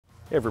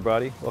Hey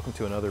everybody, welcome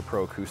to another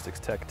Pro Acoustics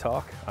Tech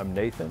Talk. I'm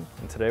Nathan,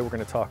 and today we're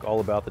going to talk all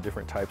about the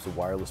different types of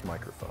wireless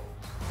microphones.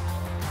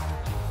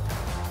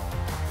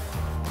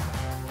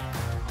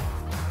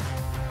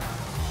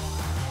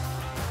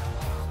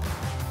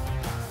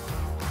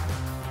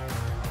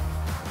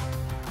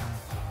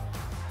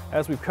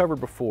 As we've covered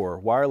before,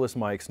 wireless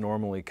mics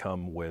normally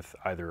come with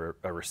either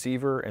a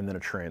receiver and then a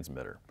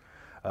transmitter.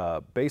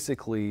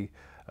 Basically,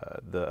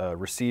 the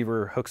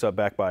receiver hooks up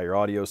back by your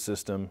audio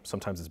system.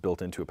 Sometimes it's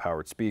built into a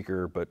powered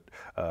speaker, but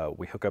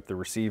we hook up the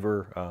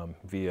receiver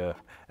via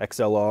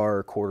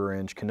XLR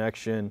quarter-inch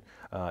connection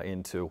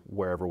into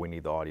wherever we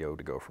need the audio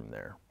to go from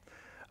there.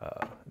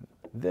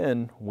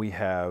 Then we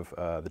have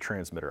the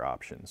transmitter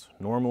options.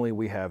 Normally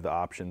we have the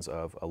options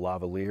of a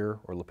lavalier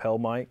or lapel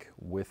mic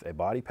with a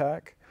body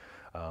pack,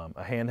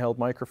 a handheld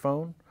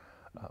microphone,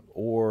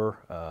 or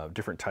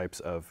different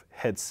types of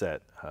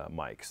headset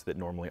mics that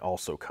normally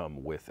also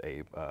come with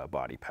a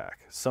body pack.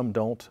 Some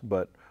don't,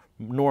 but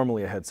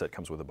normally a headset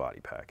comes with a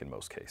body pack in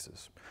most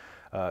cases.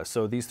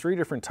 So these three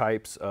different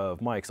types of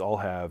mics all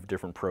have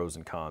different pros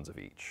and cons of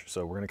each.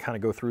 So we're going to kind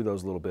of go through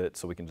those a little bit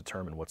so we can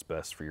determine what's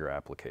best for your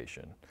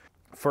application.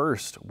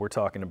 First, we're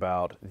talking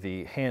about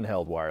the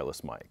handheld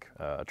wireless mic,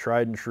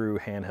 tried and true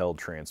handheld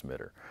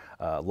transmitter.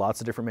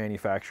 Lots of different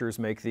manufacturers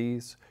make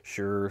these,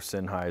 Shure,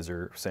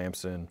 Sennheiser,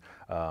 Samson,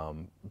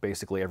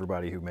 basically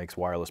everybody who makes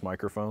wireless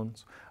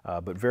microphones,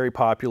 but very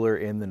popular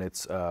in that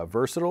it's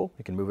versatile.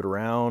 You can move it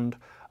around,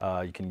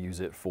 you can use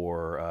it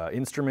for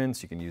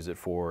instruments, you can use it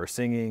for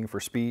singing, for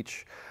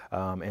speech,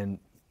 and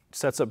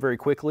sets up very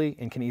quickly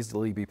and can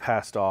easily be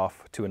passed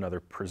off to another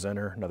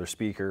presenter, another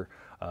speaker,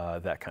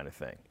 that kind of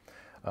thing.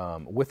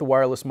 With the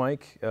wireless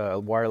mic,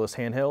 wireless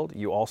handheld,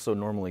 you also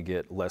normally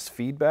get less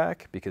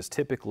feedback because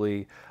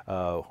typically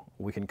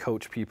we can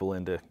coach people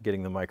into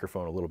getting the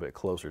microphone a little bit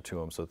closer to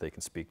them so that they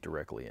can speak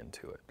directly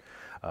into it.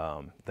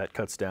 That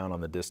cuts down on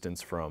the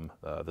distance from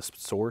the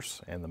source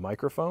and the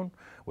microphone,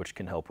 which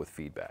can help with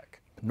feedback.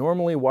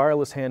 Normally,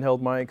 wireless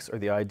handheld mics are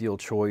the ideal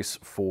choice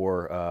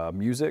for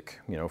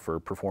music, for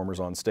performers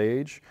on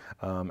stage,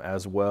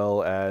 as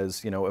well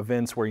as,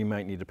 events where you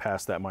might need to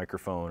pass that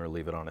microphone or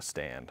leave it on a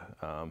stand.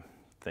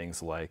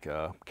 Things like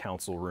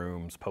council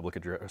rooms, public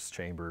address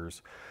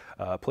chambers,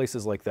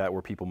 places like that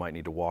where people might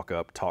need to walk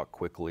up, talk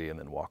quickly, and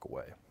then walk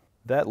away.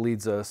 That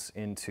leads us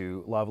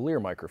into lavalier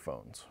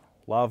microphones.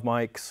 Lav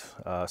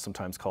mics,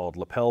 sometimes called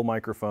lapel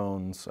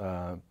microphones,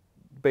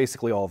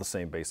 basically all the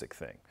same basic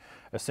thing.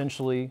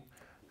 Essentially,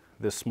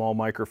 this small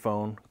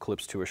microphone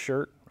clips to a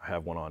shirt, I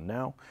have one on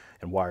now,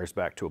 and wires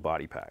back to a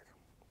body pack.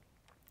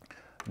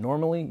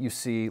 Normally, you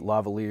see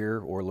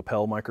lavalier or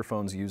lapel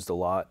microphones used a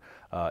lot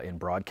in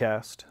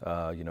broadcast.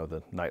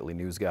 The nightly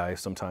news guy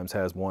sometimes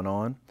has one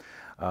on.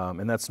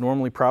 And that's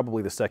normally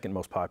probably the second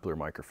most popular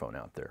microphone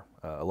out there.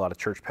 A lot of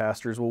church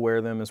pastors will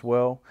wear them as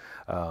well.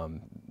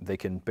 They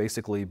can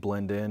basically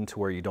blend in to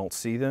where you don't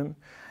see them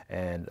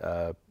and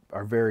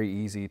are very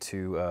easy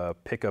to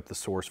pick up the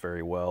source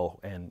very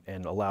well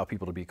and allow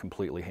people to be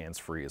completely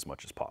hands-free as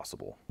much as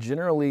possible.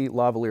 Generally,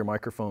 lavalier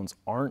microphones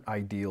aren't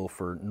ideal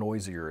for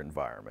noisier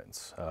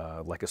environments,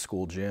 like a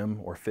school gym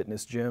or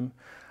fitness gym.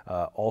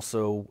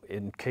 Also,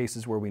 in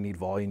cases where we need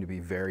volume to be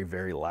very,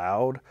 very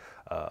loud,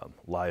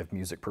 live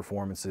music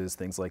performances,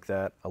 things like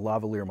that, a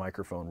lavalier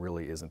microphone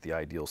really isn't the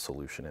ideal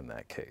solution in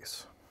that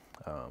case.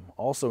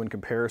 Also, in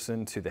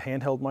comparison to the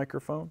handheld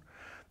microphone,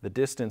 the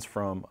distance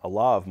from a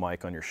lav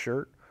mic on your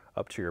shirt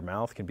up to your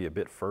mouth can be a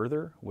bit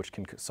further, which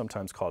can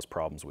sometimes cause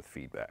problems with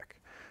feedback.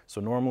 So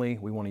normally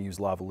we want to use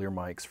lavalier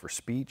mics for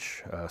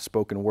speech,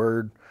 spoken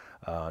word,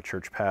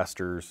 church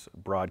pastors,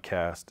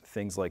 broadcast,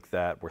 things like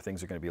that, where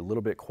things are going to be a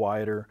little bit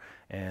quieter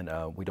and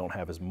we don't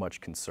have as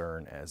much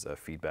concern as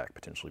feedback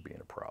potentially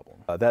being a problem.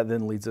 That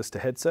then leads us to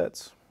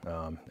headsets.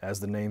 As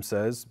the name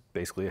says,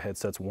 basically a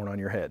headset's worn on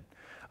your head.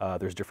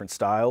 There's different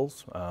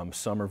styles.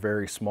 Some are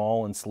very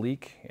small and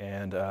sleek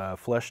and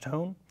flesh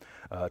tone,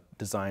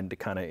 designed to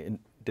kind of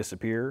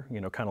disappear,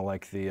 kind of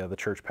like the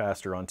church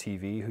pastor on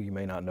TV who you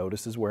may not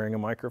notice is wearing a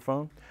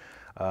microphone.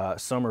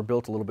 Some are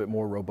built a little bit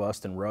more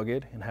robust and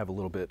rugged and have a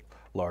little bit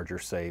larger,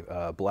 say,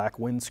 black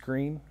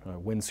windscreen.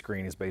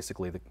 Windscreen is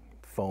basically the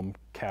foam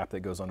cap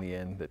that goes on the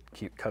end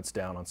that cuts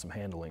down on some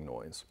handling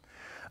noise.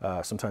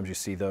 Sometimes you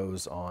see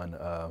those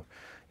on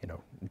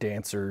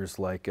dancers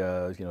like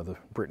the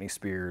Britney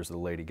Spears, the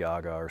Lady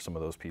Gaga, or some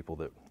of those people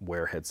that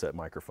wear headset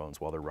microphones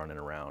while they're running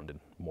around and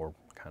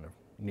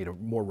need a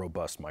more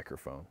robust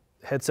microphone.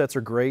 Headsets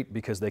are great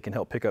because they can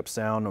help pick up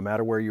sound no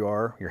matter where you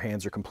are. Your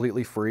hands are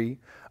completely free,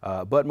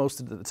 but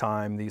most of the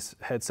time these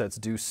headsets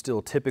do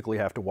still typically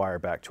have to wire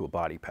back to a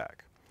body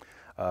pack.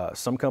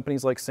 Some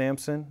companies like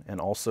Samson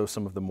and also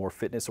some of the more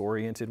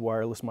fitness-oriented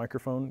wireless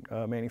microphone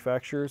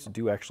manufacturers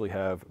do actually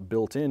have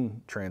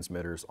built-in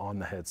transmitters on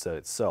the headset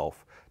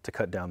itself to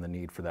cut down the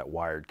need for that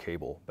wired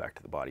cable back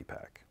to the body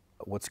pack.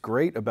 What's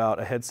great about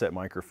a headset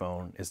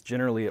microphone is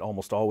generally it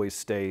almost always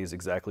stays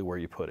exactly where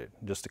you put it,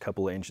 just a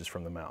couple of inches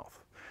from the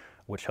mouth.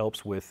 which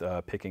helps with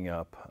picking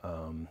up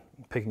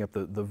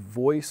the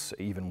voice,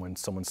 even when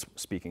someone's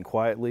speaking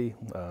quietly.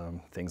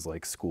 Things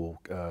like school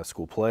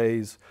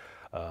plays,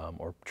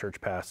 or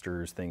church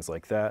pastors, things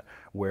like that,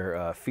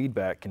 where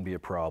feedback can be a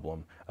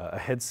problem. A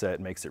headset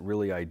makes it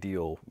really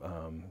ideal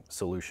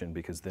solution,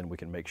 because then we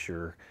can make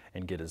sure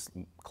and get as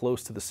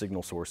close to the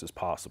signal source as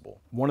possible.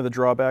 One of the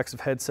drawbacks of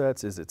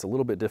headsets is it's a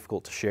little bit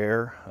difficult to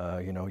share.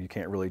 You know, you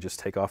can't really just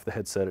take off the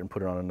headset and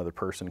put it on another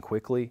person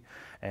quickly.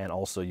 And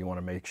also you want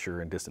to make sure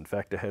and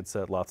disinfect a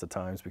headset lots of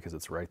times, because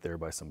it's right there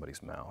by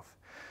somebody's mouth.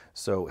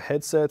 So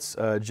headsets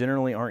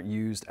generally aren't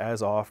used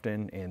as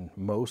often in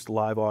most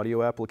live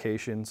audio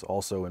applications,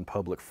 also in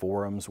public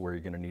forums where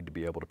you're going to need to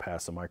be able to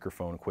pass a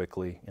microphone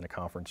quickly in a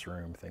conference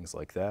room, things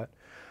like that.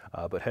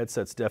 But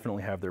headsets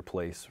definitely have their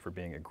place for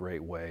being a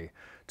great way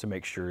to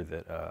make sure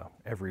that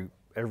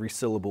every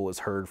syllable is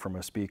heard from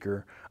a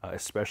speaker,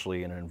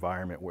 especially in an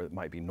environment where it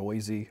might be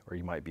noisy or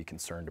you might be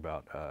concerned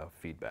about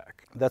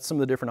feedback. That's some of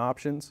the different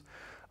options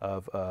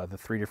of the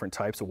 3 different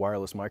types of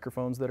wireless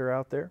microphones that are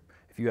out there.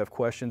 If you have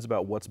questions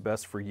about what's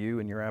best for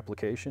you and your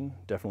application,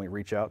 definitely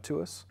reach out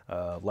to us.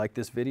 Like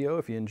this video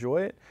if you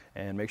enjoy it,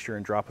 and make sure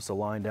and drop us a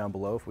line down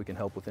below if we can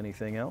help with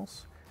anything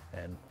else.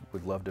 And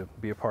we'd love to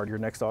be a part of your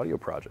next audio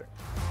project.